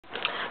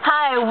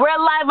Hi, we're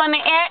live on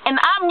the air,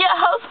 and I'm your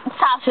host,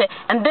 Tasha,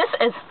 and this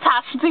is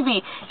Tasha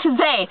TV.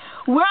 Today,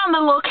 we're on the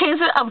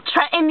location of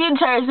Trenton, New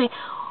Jersey,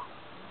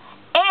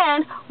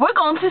 and we're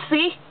going to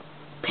see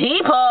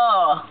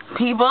people.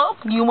 People?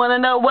 You want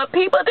to know what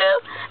people do?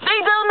 They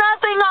do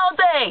nothing all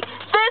day.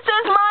 This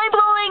is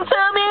mind-blowing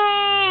to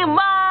me.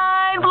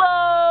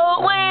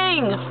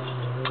 Mind-blowing.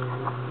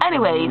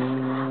 Anyways,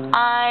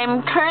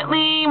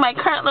 my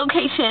current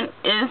location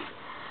is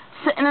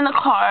sitting in a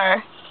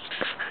car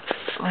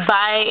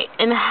by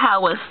an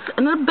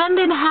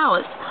abandoned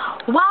house.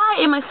 Why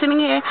am I sitting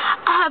here?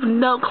 I have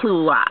no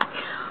clue why.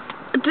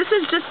 This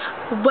is just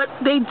what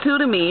they do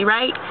to me,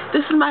 right?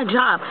 This is my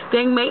job.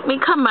 They make me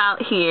come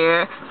out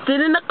here,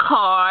 sit in the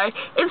car.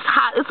 It's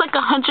hot. It's like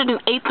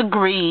 108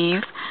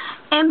 degrees,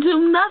 and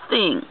do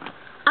nothing.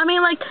 I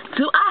mean, like,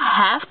 do I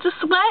have to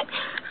sweat?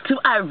 Do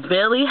I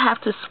really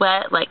have to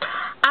sweat? Like,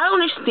 I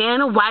don't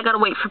understand why I gotta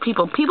wait for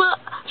people. People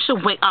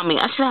should wait on me.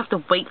 I shouldn't have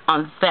to wait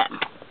on them.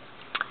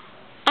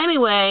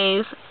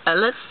 Anyways,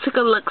 let's take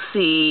a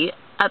look-see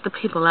at the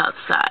people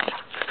outside.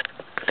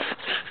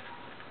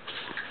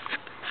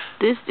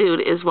 This dude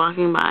is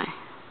walking by.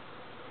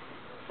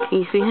 Can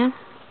you see him?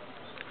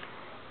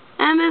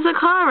 And there's a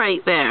car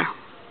right there.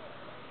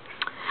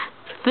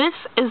 This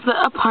is the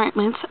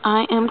apartment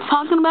I am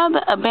talking about,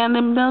 the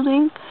abandoned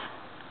building.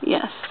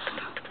 Yes.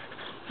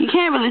 You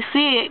can't really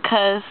see it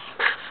because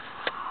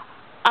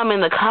I'm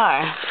in the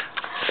car.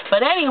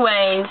 But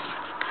anyways,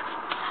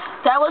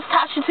 that was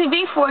Tasha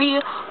TV for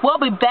you. We'll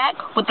be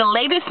back with the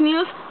latest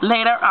news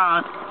later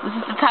on. This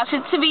is the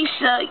Tasha TV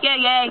show. Yeah,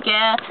 yeah,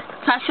 yeah.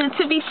 Tasha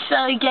TV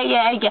show. Yeah,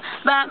 yeah, yeah.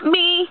 About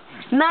me,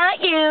 not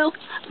you.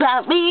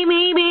 About me,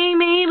 me, me,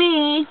 me,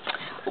 me.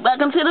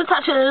 Welcome to the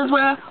Tasha's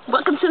world.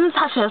 Welcome to the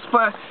Tasha's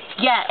world.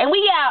 Yeah, and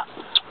we out.